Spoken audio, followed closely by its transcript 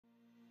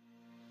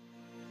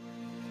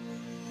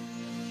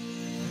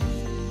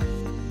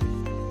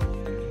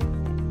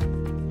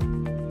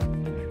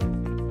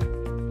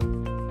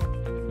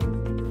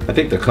I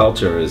think the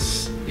culture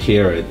is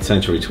here at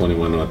Century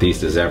 21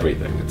 Northeast is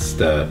everything. It's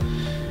the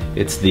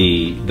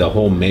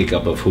whole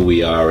makeup of who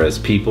we are as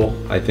people.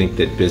 I think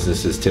that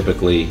businesses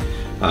typically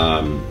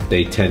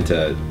they tend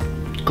to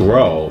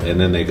grow and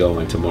then they go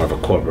into more of a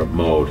corporate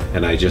mode.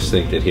 And I just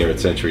think that here at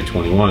Century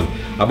 21,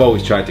 I've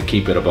always tried to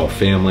keep it about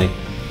family,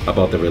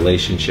 about the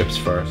relationships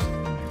first.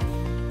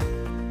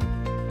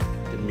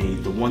 To me,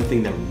 the one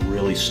thing that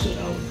really stood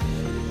out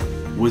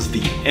was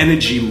the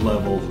energy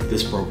level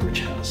this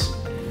brokerage has.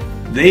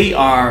 They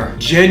are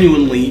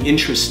genuinely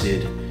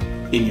interested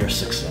in your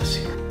success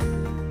here.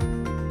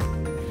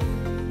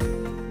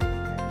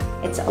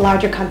 It's a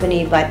larger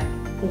company, but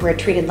we're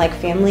treated like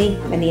family,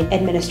 and the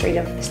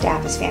administrative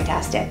staff is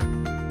fantastic. There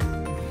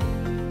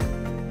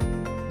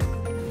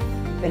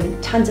have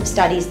been tons of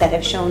studies that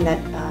have shown that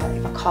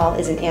if a call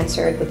isn't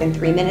answered within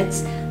 3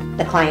 minutes,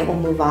 the client will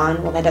move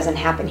on. Well, that doesn't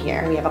happen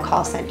here. We have a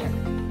call center.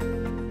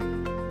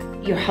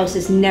 Your house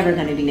is never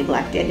going to be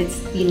neglected.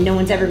 No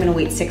one's ever going to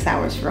wait 6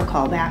 hours for a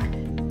call back.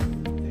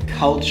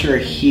 Culture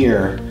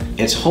here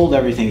is hold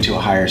everything to a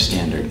higher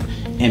standard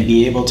and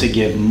be able to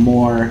give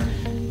more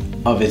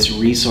of its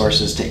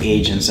resources to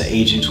agents that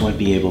agents wouldn't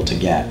be able to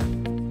get.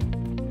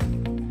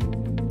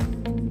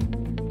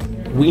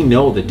 We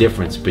know the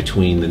difference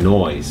between the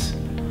noise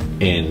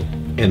and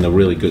the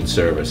really good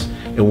service.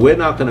 And we're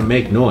not going to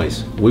make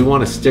noise. We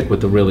want to stick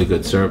with the really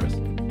good service.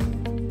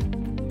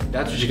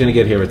 That's what you're going to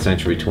get here at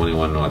Century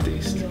 21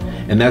 Northeast.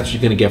 And that's what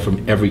you're going to get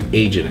from every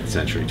agent at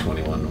Century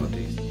 21 Northeast.